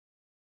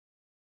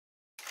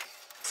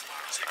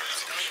I'll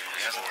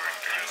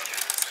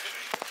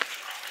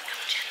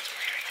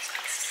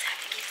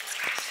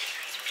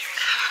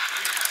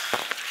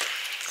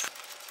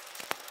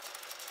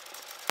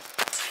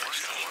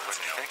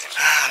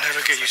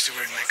never get used to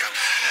wearing makeup.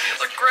 You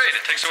look great.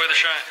 It takes away the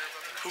shine.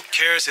 Who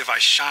cares if I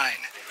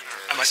shine?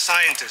 I'm a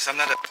scientist. I'm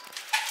not a...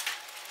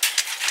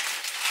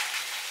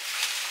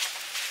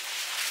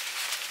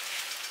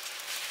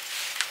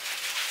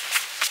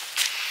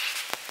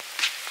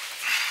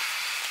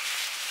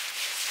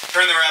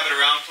 Turn the rabbit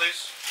around,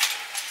 please.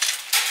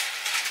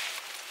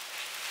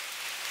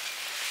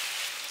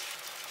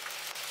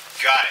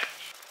 Got it.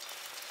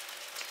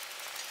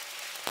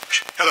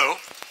 Hello.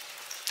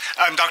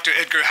 I'm Dr.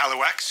 Edgar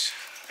Haliwax,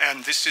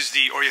 and this is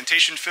the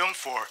orientation film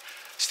for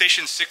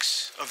Station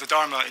 6 of the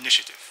Dharma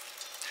Initiative.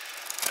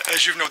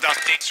 As you've no doubt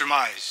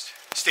surmised,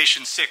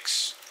 Station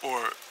 6,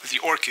 or the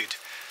Orchid,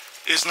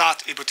 is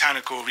not a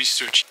botanical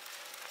research.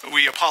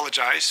 We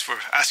apologize for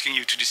asking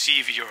you to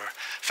deceive your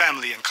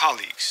family and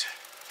colleagues.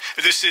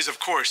 This is, of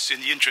course,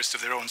 in the interest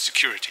of their own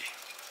security.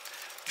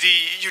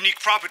 The unique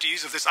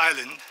properties of this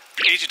island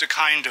created a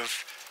kind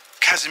of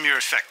Casimir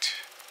effect,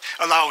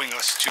 allowing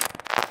us to...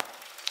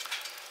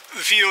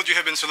 The field you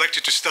have been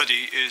selected to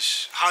study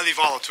is highly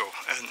volatile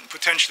and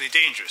potentially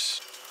dangerous.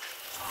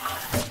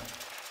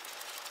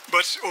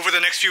 But over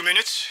the next few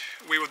minutes,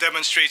 we will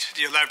demonstrate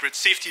the elaborate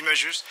safety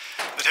measures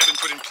that have been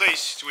put in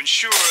place to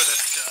ensure that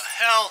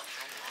hell...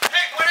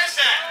 Hey, what is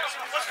that?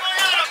 What's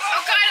going on?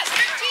 Oh God, it's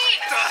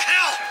 15! The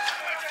hell?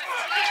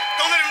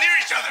 Don't let them near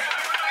each other.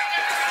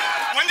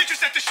 When did you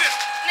set the shift?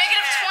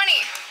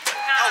 -20.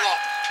 How long?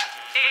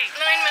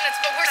 9 minutes,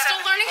 but we're still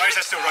learning. Why is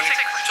that still running?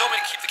 You told me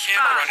to keep the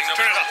camera running.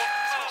 Turn it up.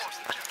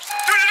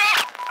 Turn it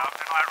up!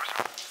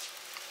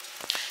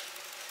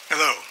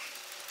 Hello.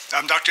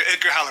 I'm Dr.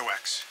 Edgar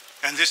Haliwax,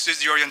 and this is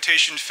the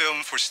orientation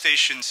film for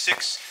Station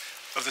 6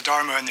 of the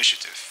Dharma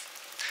Initiative.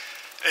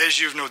 As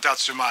you've no doubt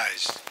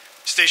surmised,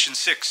 Station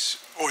 6,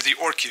 or the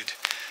Orchid,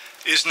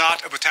 is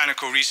not a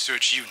botanical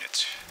research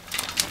unit.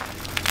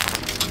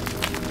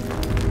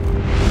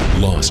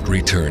 Lost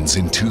returns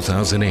in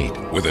 2008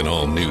 with an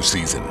all-new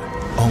season,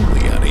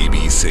 only on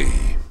ABC.